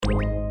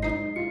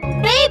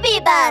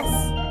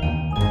bus.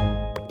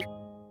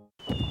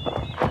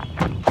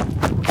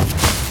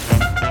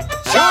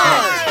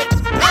 Charge!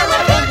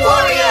 Elephant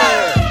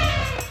Warrior!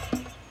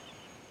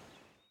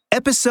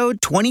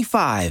 Episode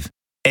 25,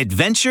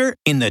 Adventure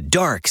in the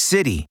Dark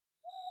City.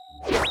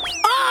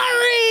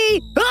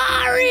 Ari!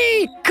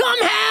 Ari! Come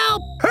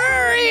help!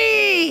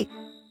 Hurry!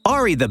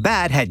 Ari the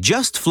bat had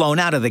just flown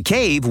out of the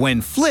cave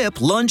when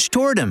Flip lunged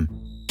toward him.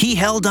 He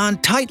held on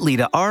tightly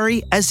to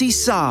Ari as he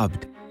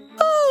sobbed.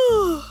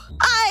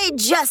 I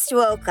just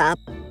woke up.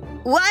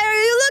 Why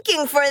are you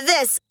looking for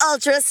this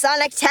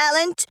ultrasonic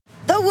talent?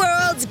 The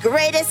world's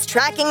greatest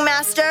tracking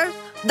master?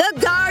 The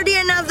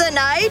guardian of the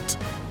night?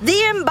 The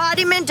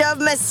embodiment of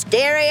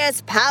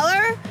mysterious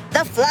power?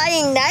 The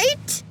flying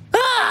knight?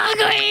 Ah,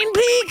 Green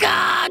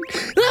Peacock!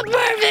 The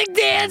perfect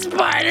dance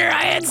partner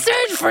I had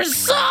searched for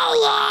so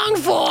long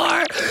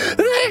for!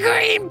 The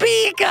Green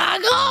Peacock!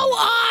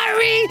 Oh,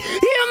 Ari!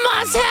 You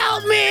must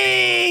help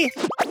me!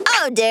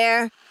 Oh,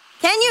 dear.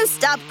 Can you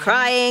stop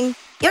crying?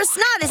 Your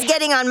snot is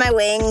getting on my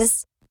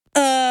wings.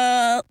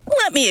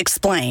 Let me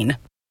explain.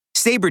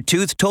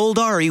 Sabretooth told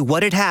Ari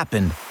what had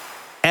happened.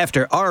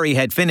 After Ari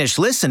had finished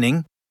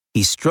listening,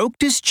 he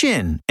stroked his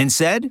chin and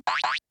said,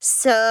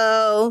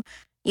 So,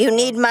 you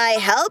need my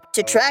help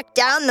to track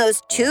down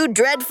those two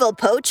dreadful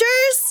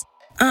poachers?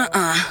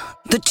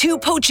 The two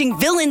poaching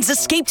villains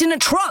escaped in a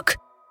truck.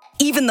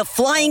 Even the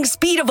flying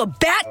speed of a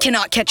bat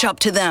cannot catch up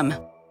to them.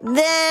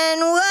 Then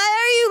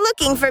why are you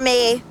looking for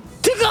me?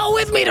 To go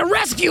with me to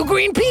rescue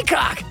Green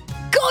Peacock!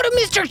 Go to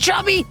Mr.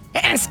 Chubby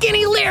and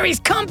Skinny Larry's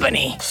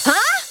company!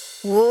 Huh?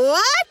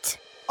 What?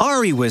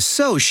 Ari was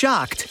so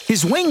shocked,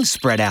 his wings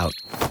spread out.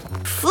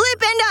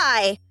 Flip and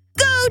I,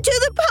 go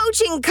to the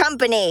poaching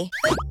company.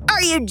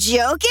 Are you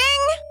joking?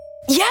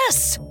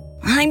 Yes!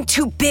 I'm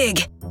too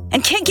big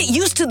and can't get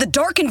used to the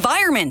dark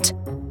environment.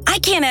 I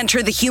can't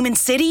enter the human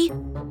city.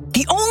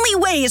 The only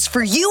way is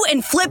for you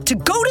and Flip to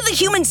go to the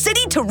human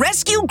city to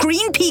rescue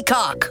Green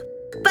Peacock.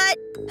 But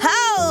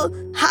how?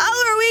 How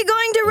are we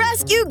going to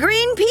rescue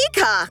Green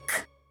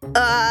Peacock?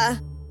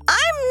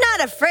 I'm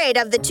not afraid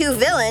of the two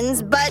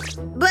villains, but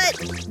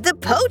the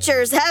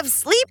poachers have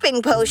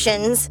sleeping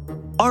potions.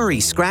 Ari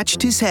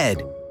scratched his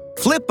head.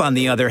 Flip, on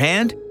the other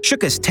hand,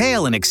 shook his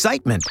tail in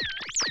excitement.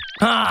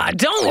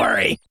 Don't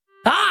worry.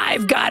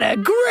 I've got a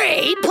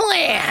great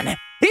plan.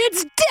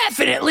 It's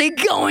definitely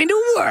going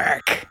to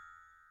work.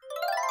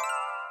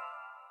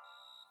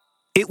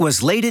 It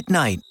was late at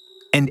night,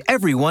 and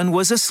everyone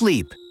was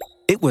asleep.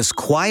 It was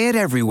quiet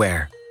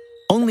everywhere.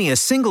 Only a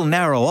single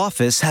narrow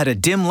office had a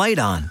dim light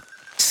on.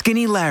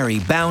 Skinny Larry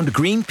bound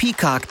Green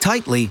Peacock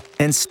tightly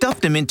and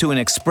stuffed him into an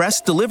express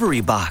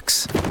delivery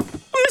box.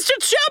 Mr.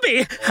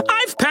 Chubby,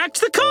 I've packed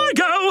the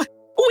cargo.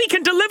 We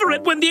can deliver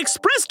it when the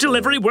express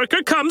delivery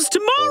worker comes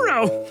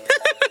tomorrow.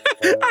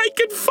 I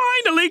can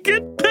finally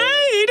get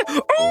paid.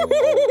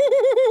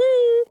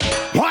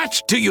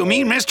 What do you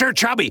mean, Mr.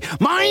 Chubby?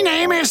 My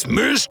name is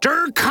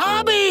Mr.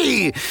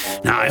 Cubby.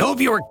 Now, I hope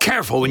you were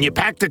careful when you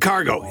packed the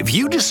cargo. If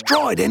you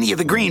destroyed any of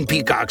the Green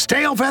Peacock's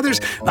tail feathers,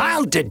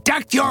 I'll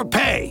deduct your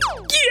pay.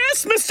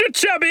 Yes, Mr.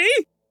 Chubby.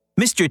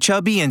 Mr.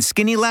 Chubby and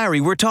Skinny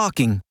Larry were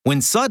talking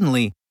when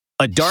suddenly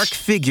a dark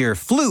figure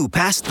flew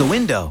past the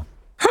window.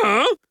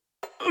 Huh?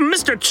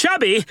 Mr.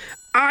 Chubby,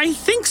 I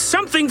think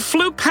something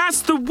flew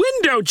past the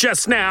window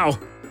just now.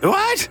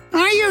 What?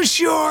 Are you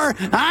sure?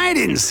 I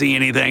didn't see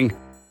anything.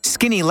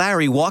 Skinny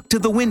Larry walked to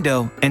the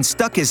window and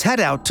stuck his head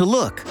out to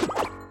look.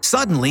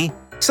 Suddenly,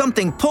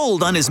 something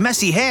pulled on his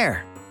messy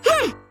hair.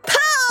 Pull!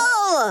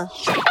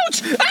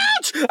 Ouch!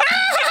 Ouch!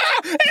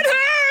 Ah! It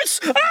hurts!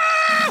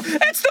 Ah!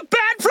 It's the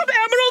bat from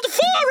Emerald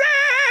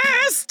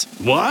Forest!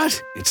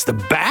 What? It's the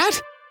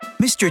bat?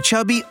 Mr.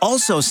 Chubby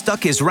also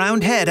stuck his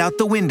round head out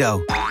the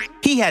window.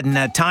 He hadn't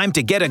had time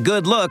to get a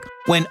good look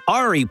when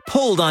Ari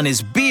pulled on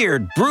his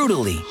beard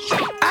brutally.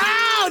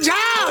 Ouch!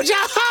 Ouch!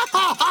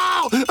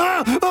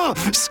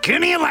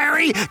 Skinny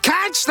Larry,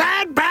 catch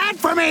that bat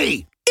for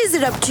me! Is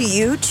it up to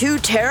you two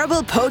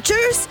terrible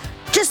poachers?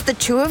 Just the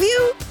two of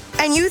you?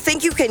 And you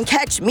think you can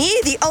catch me,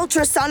 the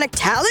ultrasonic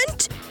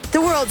talent?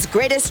 The world's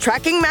greatest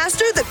tracking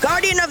master, the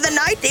guardian of the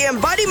night, the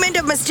embodiment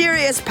of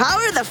mysterious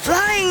power, the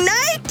flying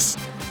knight?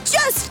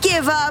 Just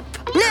give up.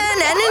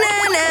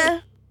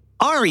 Na-na-na-na-na.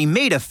 Ari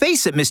made a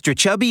face at Mr.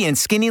 Chubby and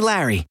Skinny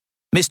Larry.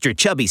 Mr.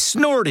 Chubby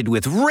snorted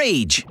with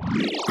rage.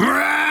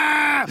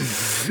 Drat!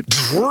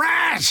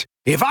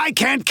 If I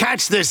can't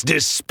catch this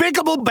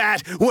despicable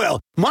bat, well,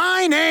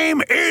 my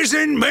name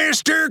isn't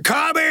Mr.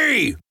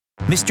 Cubby!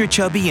 Mr.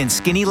 Chubby and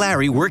Skinny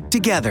Larry worked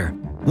together,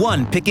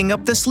 one picking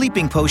up the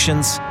sleeping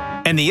potions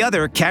and the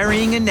other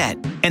carrying a net,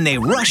 and they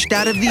rushed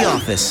out of the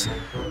office.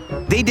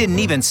 They didn't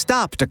even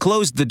stop to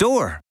close the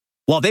door.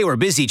 While they were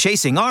busy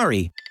chasing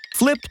Ari,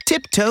 Flip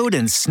tiptoed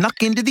and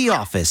snuck into the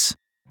office.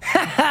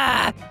 Ha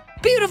ha!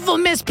 Beautiful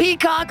Miss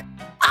Peacock,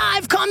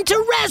 I've come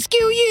to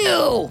rescue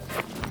you!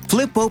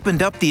 Flip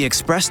opened up the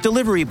express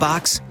delivery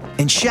box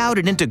and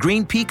shouted into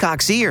Green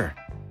Peacock's ear.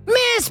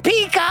 Miss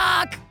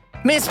Peacock!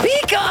 Miss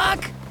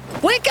Peacock!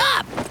 Wake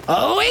up!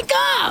 Oh, wake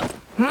up!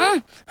 Huh?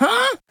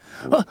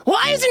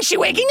 Why isn't she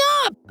waking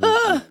up?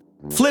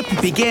 Flip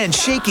began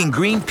shaking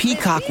Green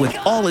Peacock with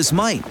all his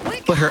might,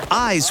 but her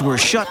eyes were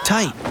shut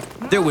tight.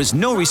 There was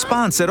no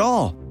response at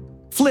all.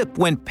 Flip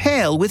went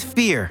pale with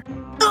fear.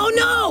 Oh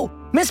no!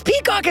 Miss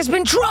Peacock has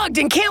been drugged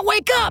and can't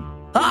wake up!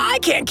 I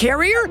can't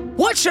carry her!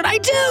 What should I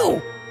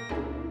do?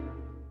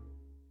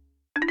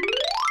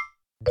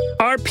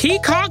 Are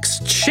peacocks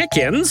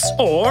chickens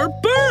or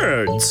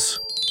birds?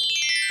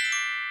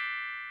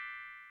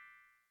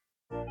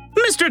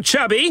 Mr.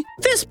 Chubby,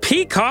 this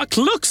peacock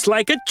looks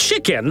like a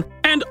chicken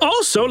and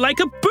also like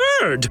a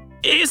bird.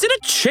 Is it a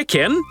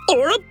chicken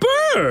or a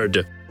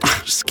bird?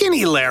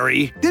 Skinny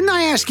Larry, didn't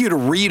I ask you to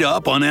read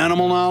up on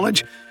animal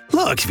knowledge?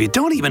 Look, if you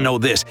don't even know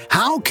this,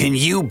 how can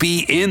you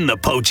be in the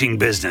poaching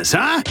business,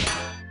 huh?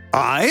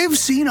 I've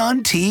seen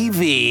on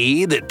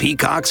TV that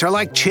peacocks are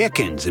like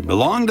chickens and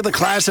belong to the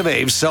class of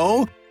aves,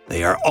 so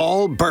they are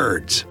all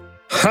birds.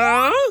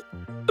 Huh?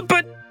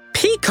 But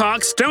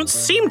peacocks don't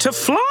seem to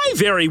fly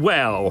very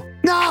well.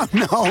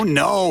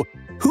 No.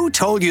 Who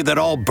told you that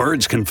all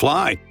birds can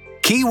fly?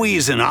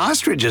 Kiwis and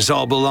ostriches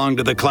all belong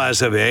to the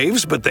class of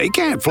aves, but they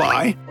can't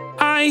fly.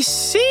 I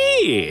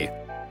see.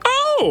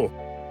 Oh,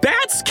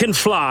 bats can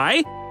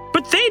fly,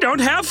 but they don't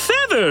have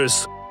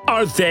feathers.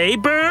 Are they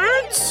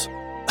birds?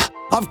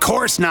 Of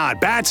course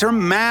not. Bats are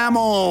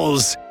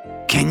mammals.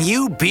 Can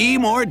you be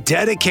more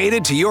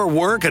dedicated to your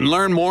work and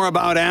learn more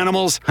about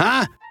animals,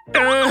 huh?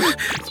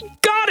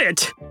 Got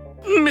it.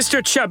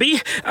 Mr.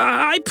 Chubby,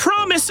 I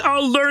promise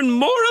I'll learn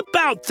more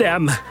about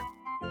them.